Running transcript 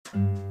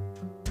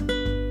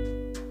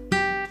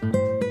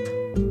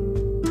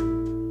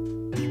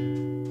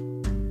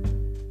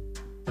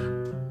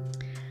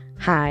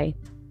Hi,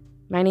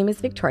 my name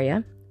is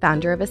Victoria,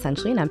 founder of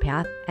Essentially an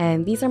Empath,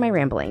 and these are my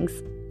ramblings.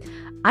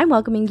 I'm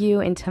welcoming you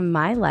into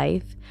my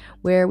life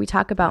where we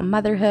talk about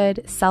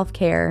motherhood,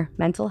 self-care,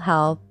 mental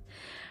health,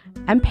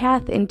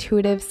 empath,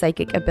 intuitive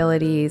psychic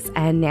abilities,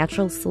 and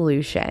natural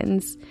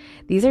solutions.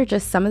 These are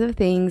just some of the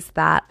things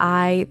that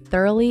I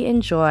thoroughly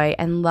enjoy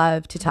and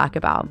love to talk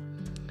about.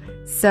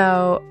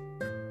 So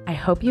I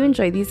hope you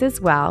enjoy these as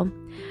well.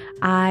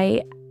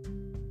 I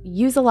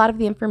use a lot of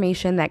the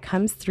information that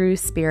comes through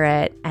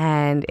Spirit,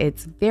 and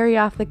it's very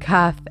off the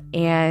cuff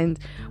and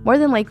more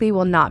than likely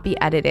will not be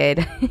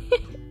edited.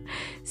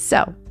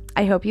 So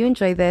I hope you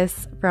enjoy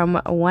this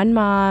from one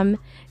mom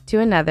to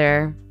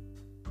another.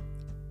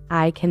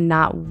 I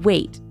cannot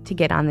wait to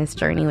get on this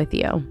journey with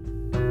you.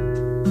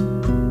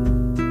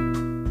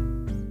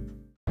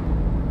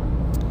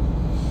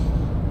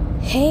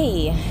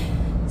 Hey,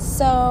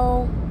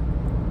 so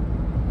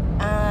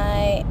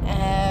I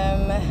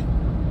am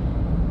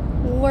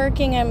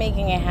working on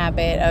making a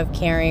habit of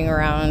carrying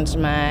around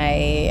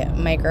my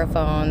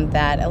microphone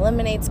that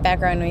eliminates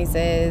background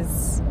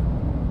noises,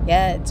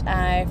 yet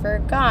I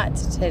forgot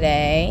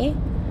today.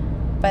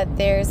 But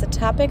there's a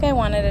topic I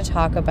wanted to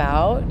talk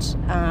about.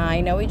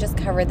 I know we just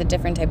covered the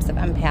different types of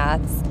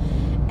empaths,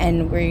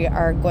 and we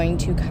are going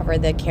to cover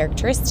the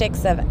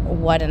characteristics of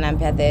what an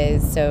empath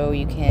is so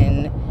you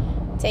can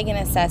take an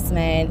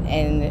assessment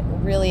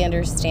and really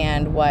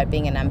understand what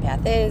being an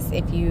empath is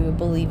if you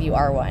believe you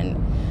are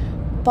one.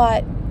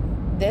 But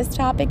this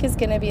topic is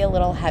going to be a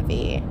little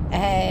heavy,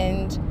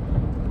 and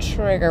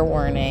trigger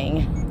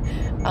warning.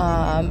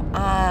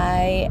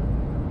 I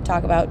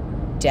talk about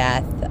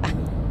death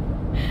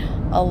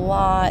a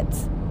lot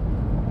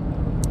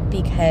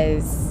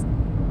because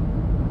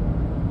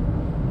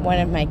one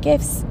of my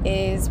gifts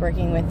is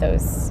working with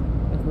those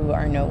who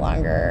are no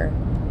longer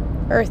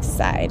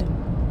Earthside.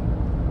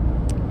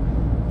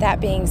 That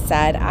being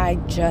said, I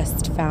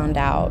just found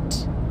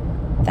out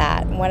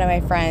that one of my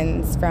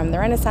friends from the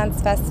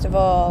Renaissance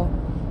Festival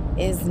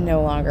is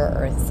no longer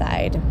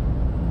Earthside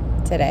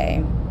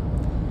today.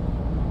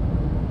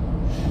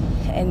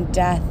 And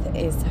death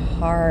is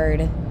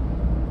hard.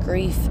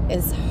 Grief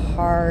is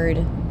hard.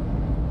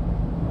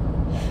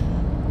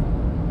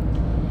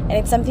 And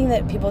it's something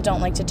that people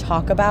don't like to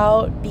talk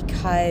about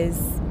because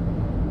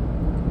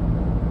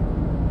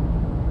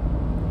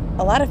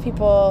a lot of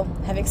people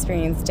have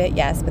experienced it,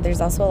 yes, but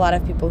there's also a lot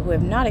of people who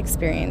have not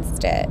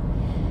experienced it.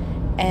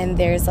 And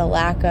there's a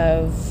lack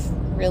of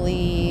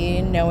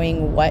really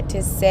knowing what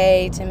to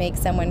say to make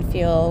someone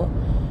feel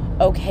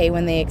okay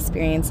when they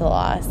experience a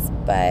loss.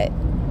 But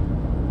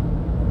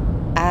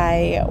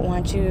I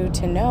want you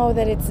to know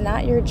that it's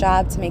not your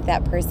job to make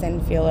that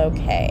person feel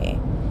okay.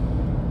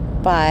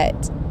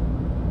 But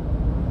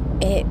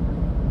it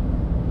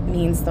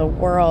means the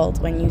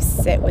world when you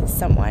sit with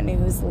someone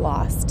who's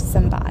lost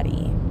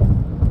somebody.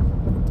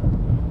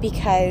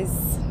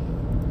 Because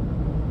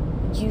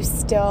you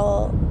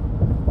still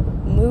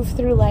move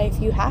through life.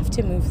 You have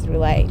to move through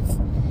life.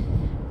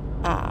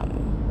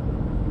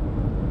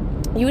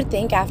 You would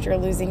think after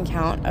losing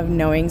count of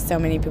knowing so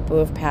many people who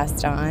have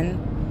passed on,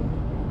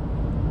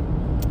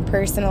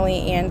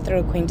 personally and through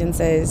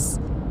acquaintances,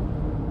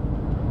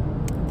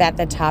 that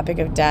the topic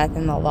of death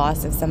and the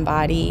loss of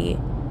somebody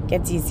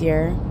gets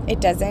easier. It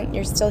doesn't.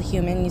 You're still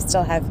human. You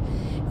still have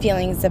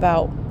feelings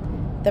about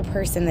the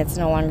person that's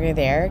no longer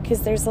there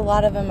because there's a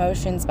lot of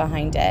emotions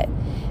behind it.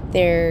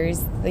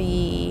 There's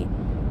the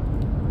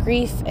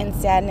grief and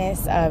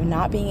sadness of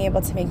not being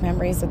able to make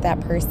memories with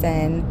that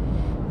person,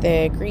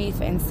 the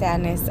grief and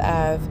sadness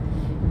of,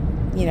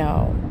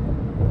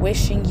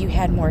 wishing you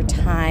had more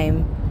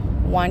time,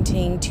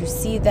 wanting to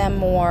see them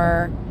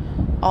more.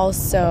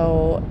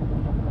 Also,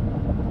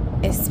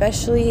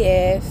 especially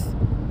if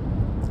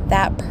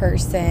that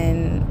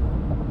person,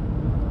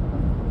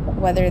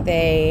 whether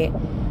they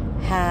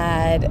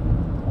had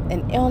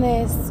an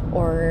illness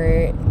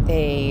or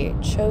they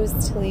chose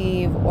to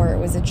leave or it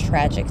was a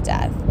tragic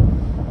death,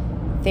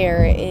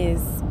 there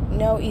is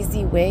no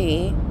easy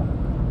way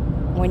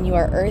when you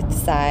are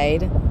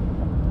Earthside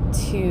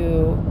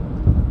to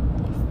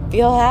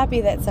feel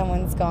happy that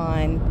someone's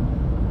gone.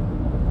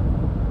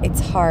 It's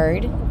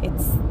hard.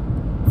 It's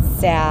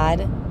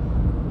sad.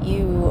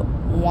 You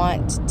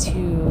want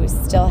to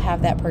still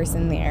have that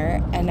person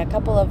there. And a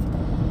couple of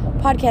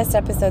podcast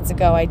episodes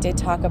ago, I did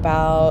talk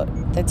about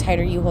the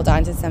tighter you hold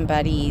on to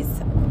somebody's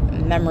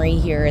memory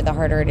here, the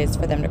harder it is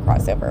for them to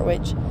cross over,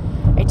 which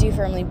I do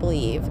firmly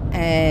believe.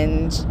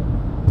 And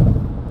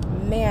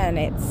man,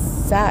 it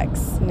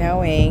sucks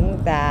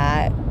knowing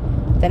that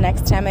the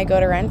next time I go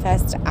to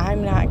Renfest,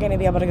 I'm not going to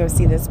be able to go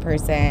see this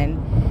person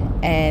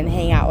and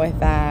hang out with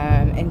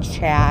them and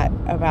chat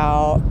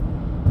about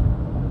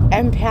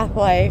empath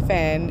life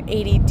and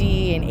ADD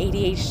and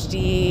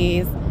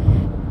ADHD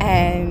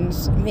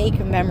and make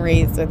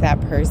memories with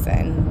that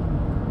person.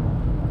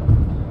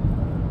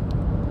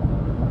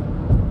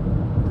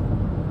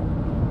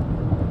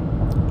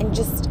 And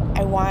just,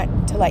 I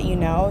want to let you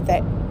know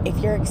that if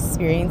you're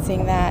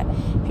experiencing that,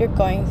 if you're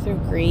going through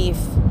grief,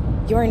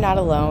 you are not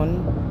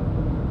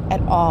alone.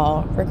 at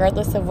all,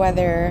 regardless of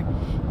whether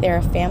they're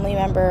a family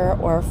member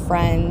or a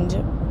friend,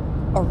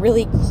 a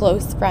really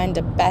close friend,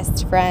 a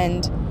best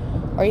friend,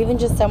 or even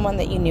just someone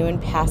that you knew in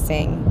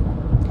passing.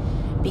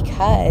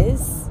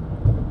 Because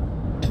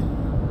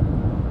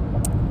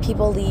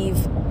people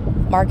leave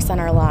marks on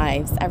our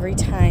lives. Every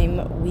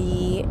time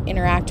we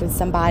interact with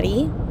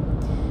somebody,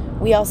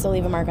 we also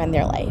leave a mark on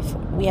their life.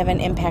 We have an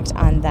impact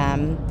on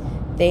them.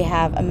 They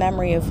have a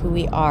memory of who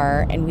we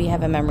are, and we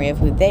have a memory of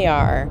who they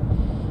are.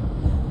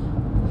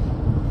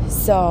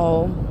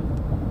 So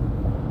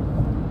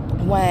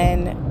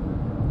when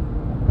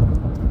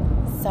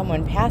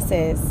someone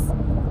passes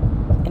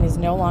and is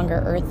no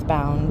longer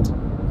earthbound,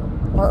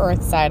 or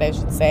earthside, I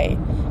should say,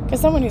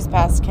 because someone who's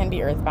passed can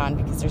be earthbound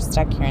because they're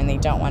stuck here and they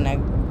don't want to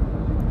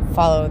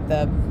follow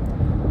the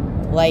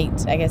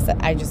light. I guess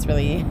I just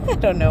really, I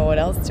don't know what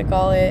else to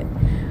call it.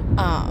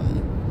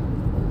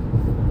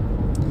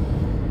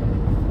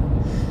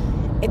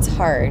 It's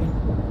hard.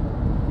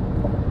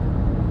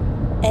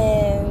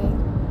 And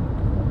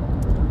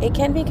it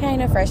can be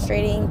kind of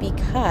frustrating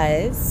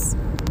because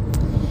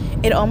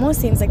it almost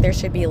seems like there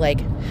should be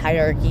like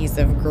hierarchies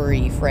of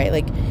grief, right?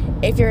 Like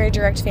if you're a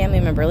direct family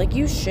member, like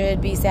you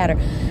should be sadder.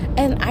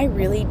 And I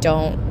really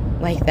don't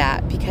like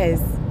that,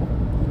 because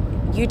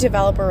you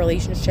develop a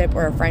relationship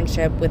or a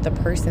friendship with a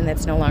person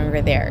that's no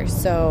longer there.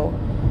 So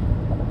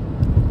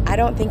I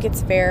don't think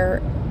it's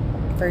fair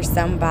for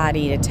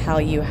somebody to tell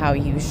you how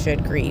you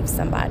should grieve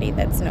somebody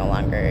that's no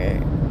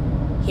longer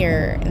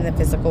here in the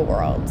physical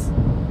world.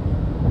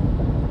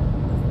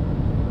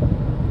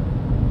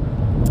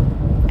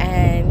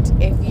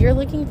 And if you're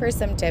looking for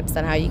some tips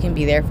on how you can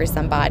be there for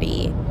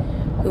somebody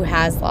who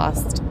has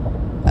lost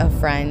a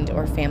friend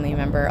or family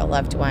member, a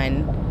loved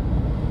one,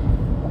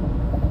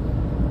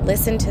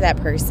 listen to that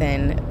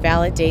person,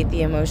 validate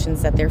the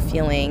emotions that they're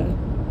feeling.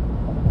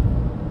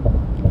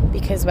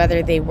 Because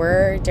whether they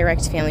were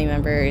direct family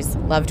members,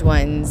 loved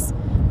ones,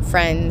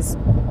 friends,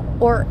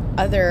 or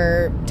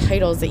other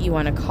titles that you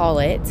want to call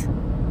it,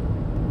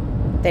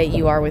 that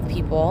you are with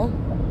people,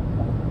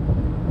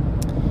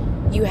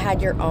 you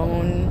had your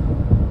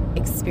own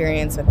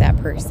experience with that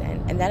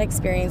person. And that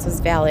experience was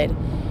valid.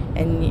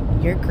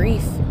 And your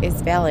grief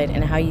is valid.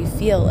 And how you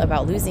feel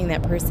about losing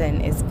that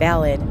person is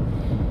valid.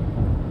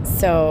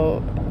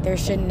 So there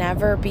should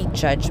never be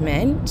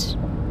judgment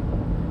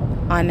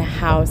on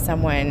how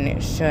someone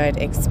should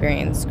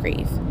experience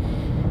grief.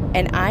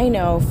 And I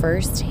know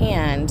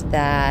firsthand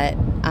that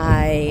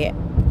I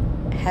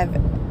have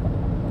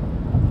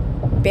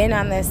been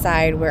on this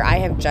side where I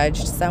have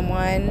judged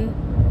someone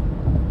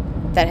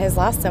that has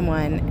lost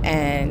someone,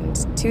 and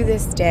to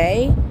this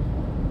day,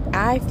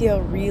 I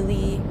feel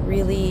really,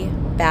 really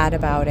bad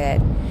about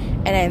it.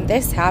 And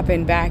this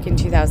happened back in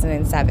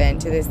 2007.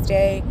 To this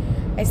day,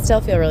 I still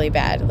feel really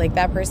bad. Like,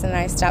 that person and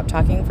I stopped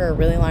talking for a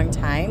really long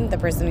time, the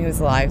person who's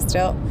alive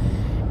still.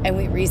 And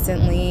we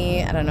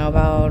recently, I don't know,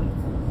 about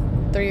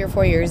 3 or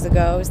 4 years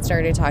ago,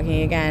 started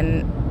talking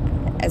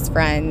again as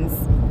friends.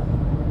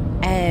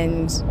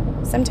 And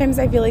sometimes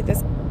I feel like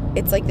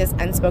it's like this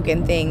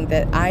unspoken thing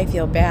that I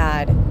feel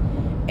bad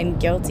and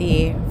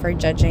guilty for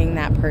judging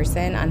that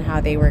person on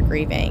how they were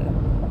grieving.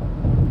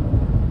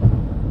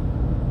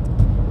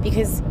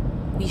 Because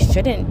we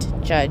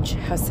shouldn't judge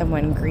how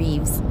someone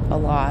grieves a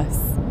loss.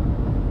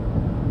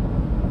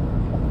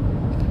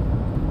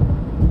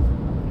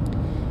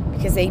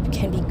 Because they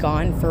can be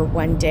gone for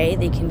one day,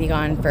 they can be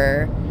gone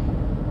for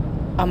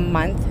a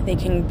month, they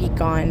can be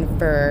gone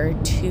for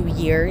 2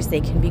 years, they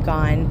can be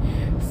gone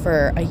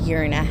for a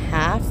year and a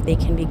half, they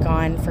can be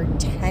gone for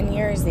 10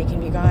 years, they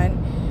can be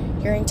gone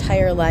your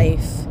entire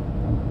life.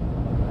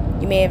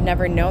 You may have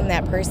never known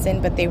that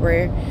person, but they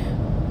were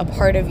a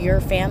part of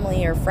your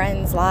family or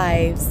friends'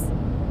 lives,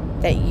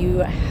 that you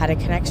had a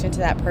connection to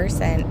that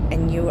person,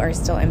 and you are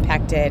still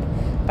impacted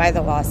by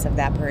the loss of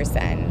that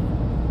person.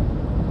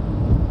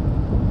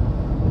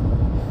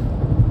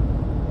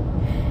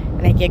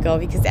 And I giggle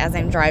because as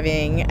I'm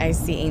driving, I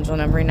see angel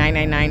number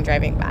 999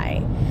 driving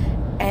by.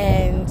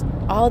 And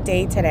all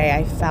day today,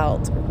 I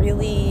felt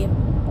really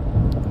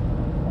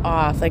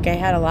off. Like, I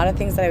had a lot of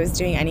things that I was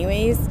doing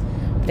anyways,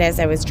 but as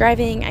I was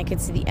driving, I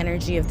could see the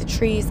energy of the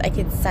trees. I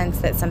could sense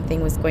that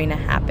something was going to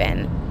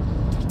happen.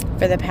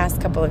 For the past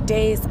couple of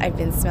days, I've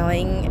been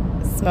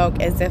smelling smoke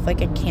as if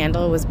like a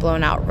candle was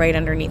blown out right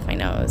underneath my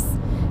nose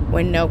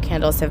when no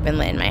candles have been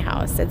lit in my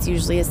house. That's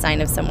usually a sign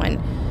of someone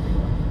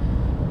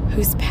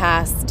whose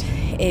past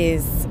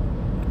is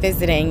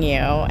visiting you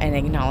and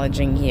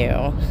acknowledging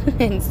you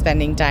and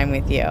spending time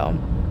with you.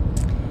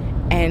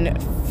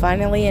 And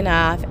funnily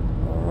enough,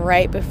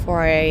 right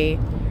before I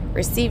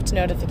received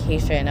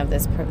notification of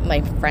this, my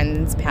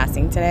friend's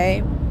passing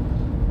today,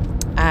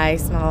 I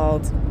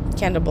smelled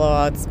candle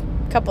blowouts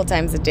a couple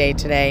times a day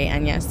today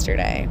and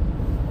yesterday.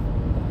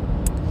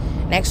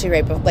 And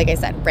actually, like I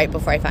said, right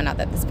before I found out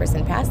that this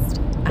person passed,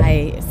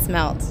 I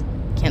smelled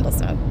candle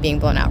smoke being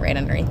blown out right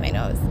underneath my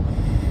nose.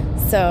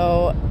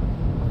 So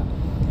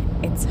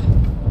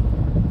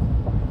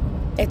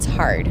it's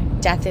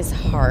hard. Death is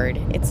hard.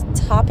 It's a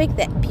topic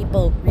that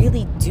people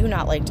really do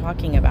not like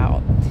talking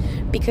about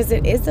because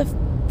it is a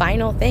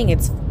final thing.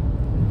 It's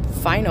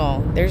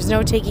final. There's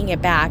no taking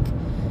it back.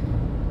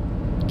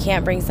 You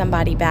can't bring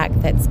somebody back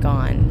that's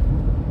gone.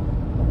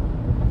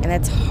 And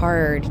that's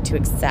hard to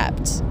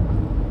accept.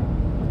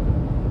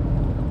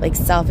 Like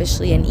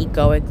selfishly and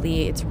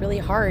egoically, it's really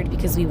hard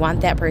because we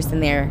want that person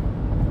there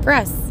for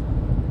us.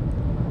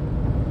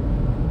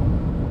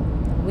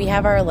 We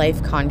have our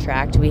life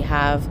contract. We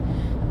have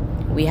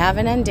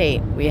an end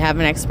date. We have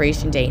an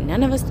expiration date.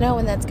 None of us know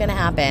when that's going to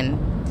happen.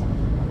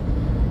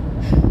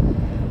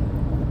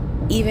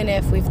 Even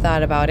if we've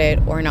thought about it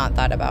or not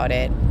thought about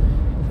it.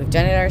 If we've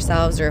done it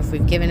ourselves or if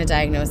we've given a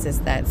diagnosis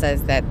that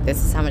says that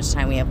this is how much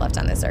time we have left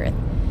on this earth.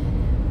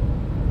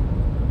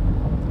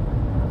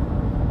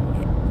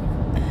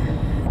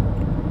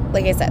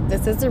 Like I said,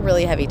 this is a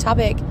really heavy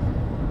topic.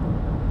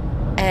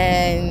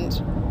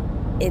 And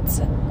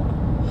it's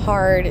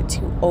hard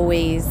to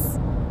always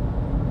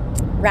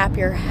wrap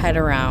your head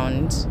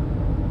around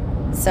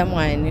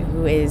someone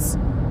who is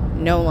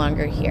no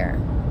longer here.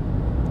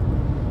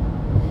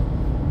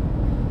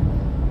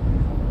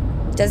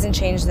 Doesn't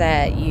change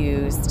that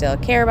you still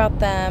care about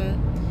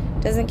them.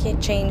 Doesn't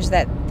change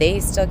that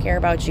they still care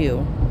about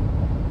you.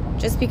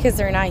 Just because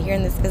they're not here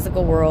in this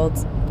physical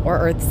world or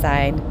earth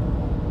side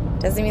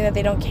doesn't mean that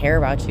they don't care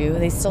about you.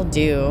 They still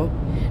do.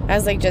 I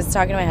was just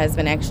talking to my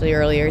husband actually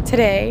earlier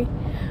today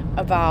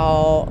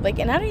about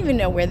and I don't even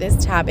know where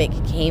this topic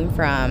came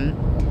from,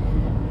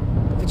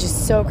 which is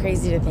so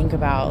crazy to think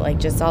about,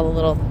 just all the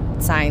little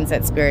signs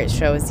that spirit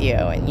shows you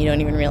and you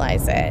don't even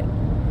realize it.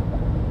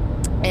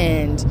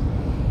 And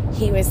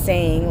he was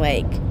saying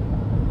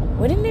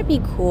wouldn't it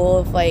be cool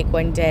if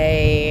one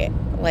day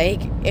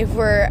if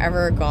we're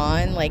ever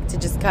gone to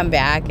just come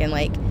back and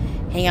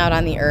hang out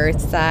on the earth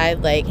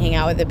side, hang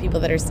out with the people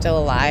that are still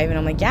alive. And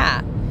I'm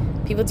yeah,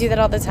 people do that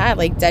all the time.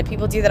 Dead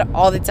people do that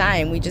all the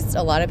time.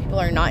 A lot of people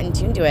are not in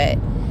tune to it.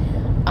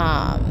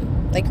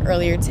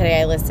 Earlier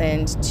today, I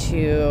listened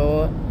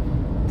to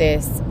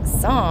this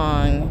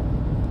song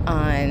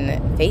on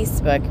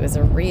Facebook. It was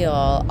a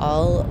reel.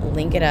 I'll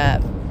link it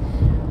up,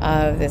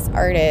 of this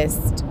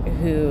artist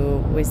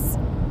who was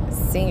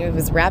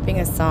rapping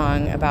a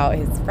song about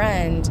his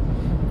friend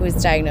who was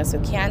diagnosed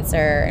with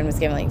cancer and was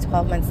given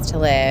 12 months to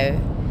live,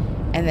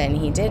 and then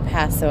he did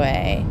pass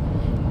away.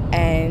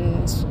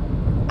 And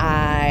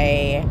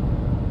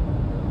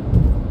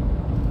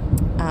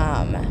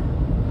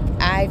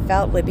I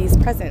felt Libby's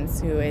presence,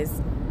 who is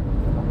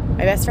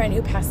my best friend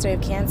who passed away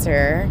of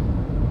cancer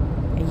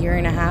a year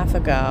and a half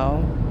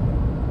ago.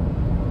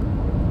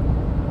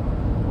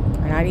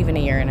 Or not even a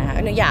year and a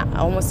half. No, yeah,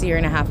 almost a year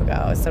and a half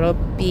ago. So it'll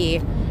be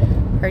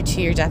her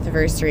 2-year death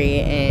anniversary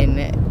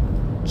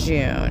in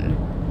June.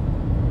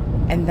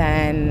 And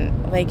then,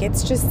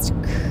 it's just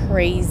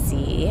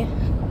crazy.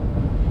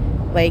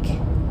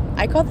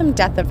 I call them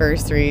death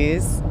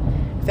anniversaries.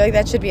 I feel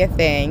that should be a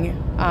thing.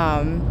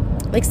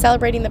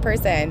 Celebrating the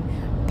person.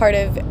 Part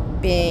of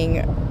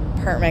being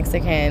part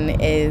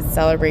Mexican is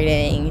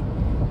celebrating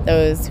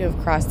those who have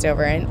crossed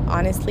over. And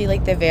honestly,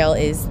 the veil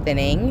is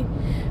thinning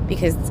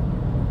because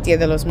Dia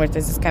de los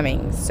Muertos is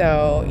coming.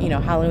 So,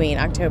 Halloween,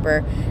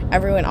 October,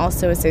 everyone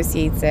also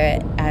associates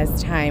it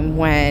as time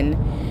when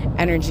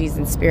energies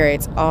and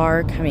spirits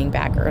are coming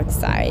back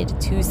earthside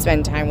to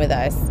spend time with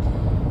us,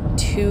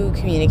 to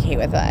communicate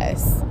with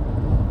us.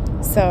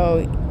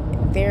 So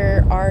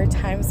there are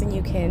times when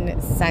you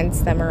can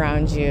sense them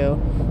around you,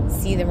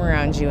 see them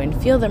around you, and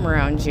feel them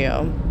around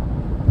you.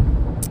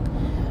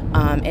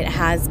 It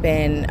has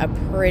been a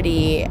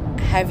pretty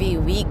heavy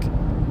week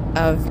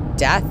of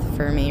death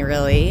for me,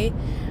 really.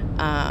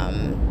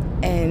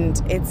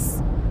 And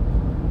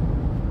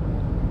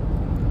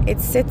it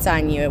sits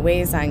on you, it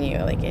weighs on you,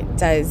 it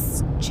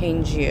does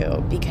change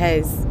you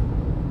because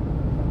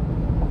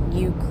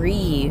you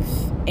grieve,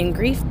 and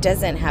grief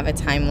doesn't have a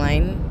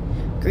timeline.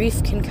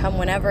 Grief can come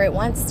whenever it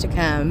wants to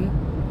come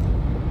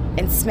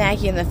and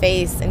smack you in the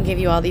face and give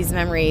you all these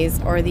memories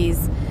or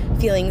these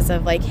feelings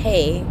of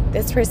hey,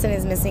 this person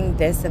is missing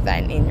this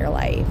event in your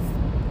life.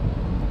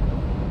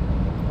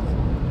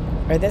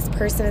 Or this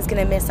person is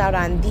going to miss out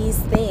on these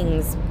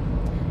things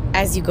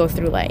as you go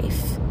through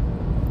life.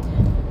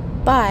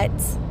 But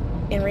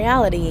in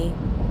reality,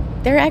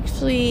 they're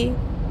actually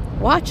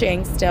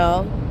watching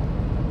still.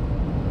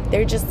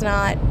 They're just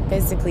not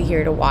physically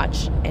here to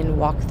watch and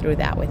walk through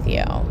that with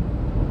you.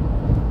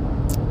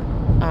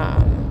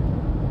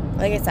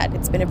 Like I said,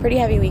 it's been a pretty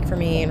heavy week for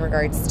me in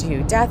regards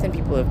to death and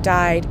people who have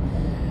died.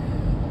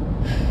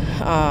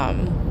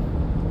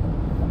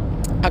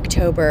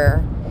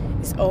 October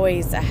is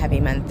always a heavy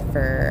month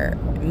for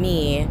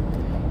me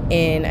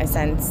in a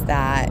sense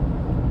that,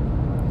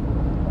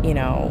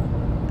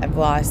 I've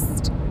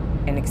lost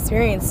and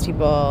experienced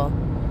people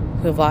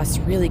who have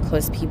lost really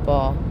close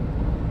people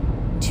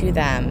to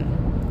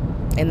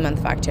them in the month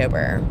of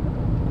October.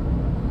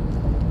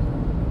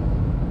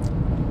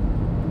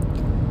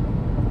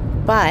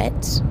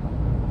 But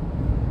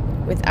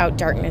without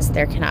darkness,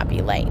 there cannot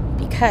be light.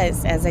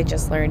 Because, as I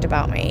just learned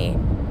about my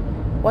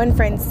one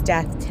friend's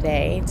death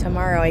today.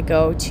 Tomorrow I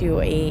go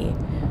to a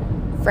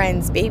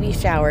friend's baby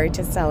shower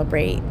to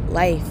celebrate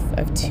life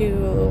of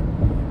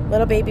 2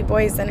 little baby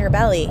boys in her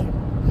belly.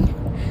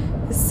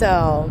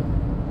 So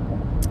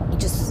you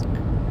just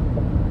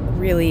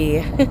really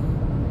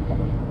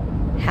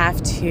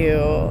have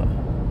to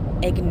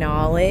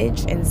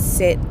acknowledge and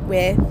sit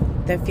with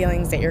the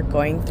feelings that you're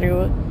going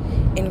through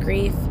in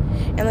grief.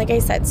 And like I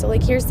said, so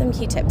like here's some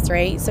key tips,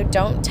 right? So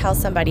don't tell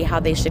somebody how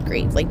they should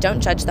grieve. Like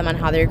don't judge them on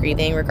how they're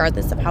grieving,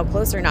 regardless of how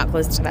close or not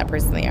close to that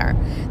person they are.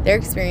 Their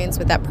experience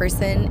with that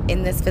person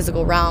in this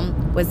physical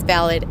realm was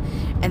valid,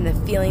 and the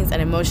feelings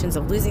and emotions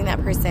of losing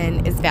that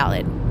person is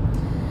valid.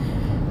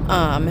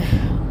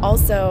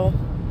 Also,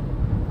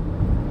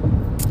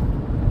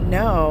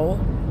 know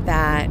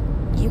that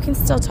you can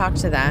still talk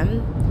to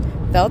them.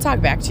 They'll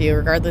talk back to you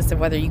regardless of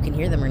whether you can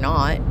hear them or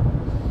not.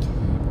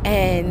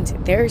 And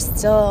they're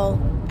still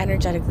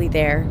energetically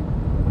there.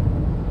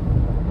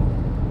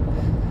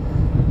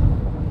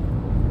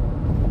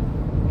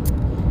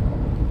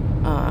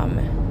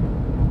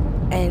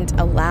 And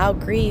allow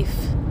grief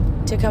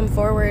to come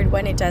forward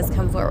when it does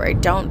come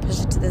forward. Don't push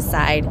it to the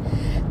side.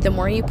 The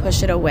more you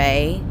push it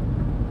away,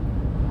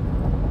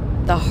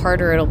 the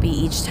harder it'll be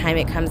each time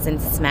it comes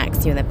and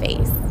smacks you in the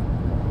face.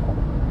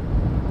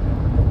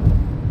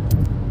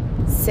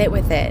 Sit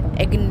with it.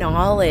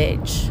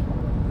 Acknowledge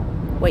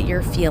what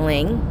you're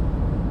feeling.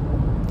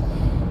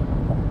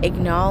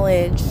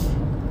 Acknowledge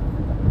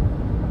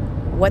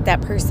what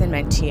that person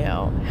meant to you,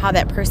 how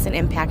that person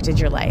impacted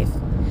your life,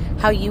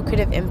 how you could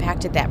have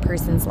impacted that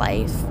person's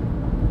life.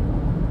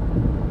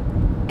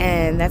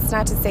 And that's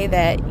not to say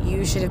that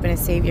you should have been a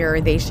savior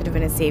or they should have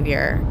been a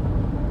savior.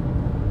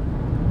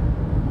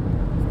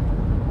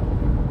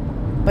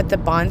 But the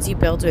bonds you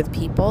build with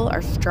people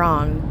are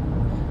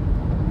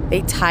strong.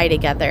 They tie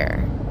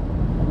together.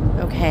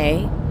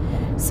 Okay?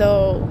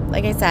 So,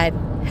 like I said,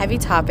 heavy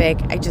topic.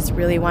 I just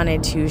really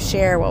wanted to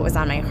share what was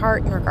on my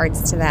heart in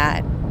regards to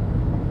that.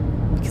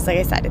 Because like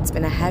I said, it's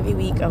been a heavy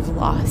week of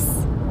loss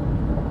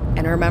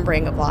and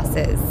remembering of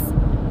losses.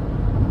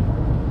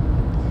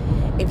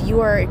 If you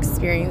are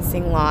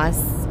experiencing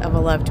loss of a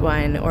loved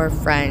one or a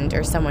friend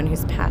or someone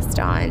who's passed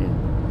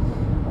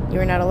on, you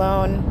are not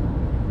alone.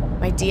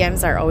 My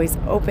DMs are always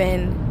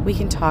open. We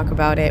can talk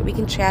about it. We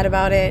can chat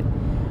about it.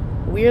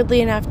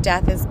 Weirdly enough,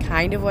 death is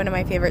kind of one of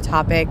my favorite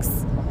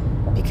topics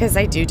because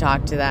I do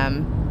talk to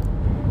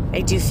them. I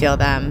do feel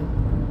them.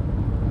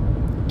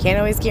 Can't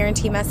always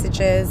guarantee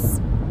messages,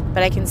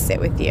 but I can sit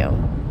with you.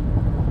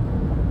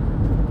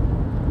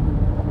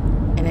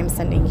 And I'm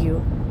sending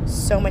you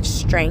so much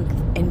strength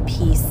and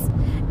peace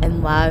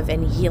and love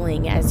and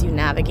healing as you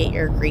navigate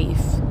your grief.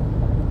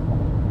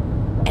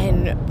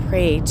 And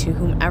pray to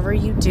whomever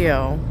you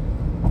do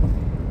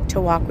to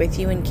walk with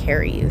you and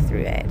carry you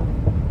through it.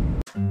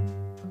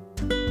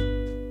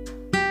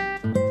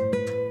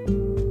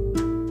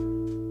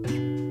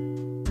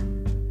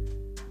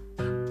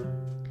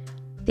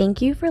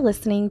 Thank you for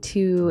listening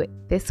to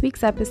this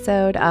week's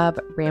episode of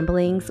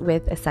Ramblings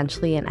with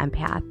Essentially an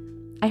Empath.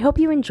 I hope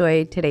you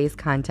enjoyed today's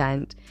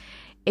content.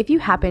 If you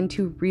happen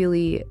to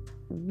really,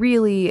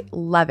 really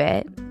love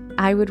it,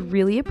 I would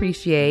really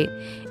appreciate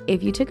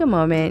if you took a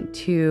moment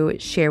to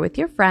share with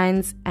your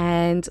friends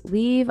and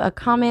leave a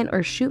comment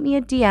or shoot me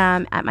a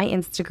DM at my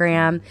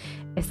Instagram,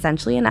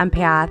 Essentially an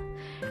Empath,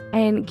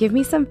 and give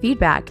me some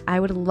feedback.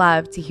 I would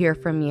love to hear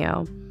from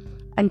you.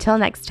 Until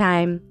next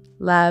time,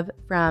 love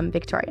from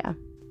Victoria.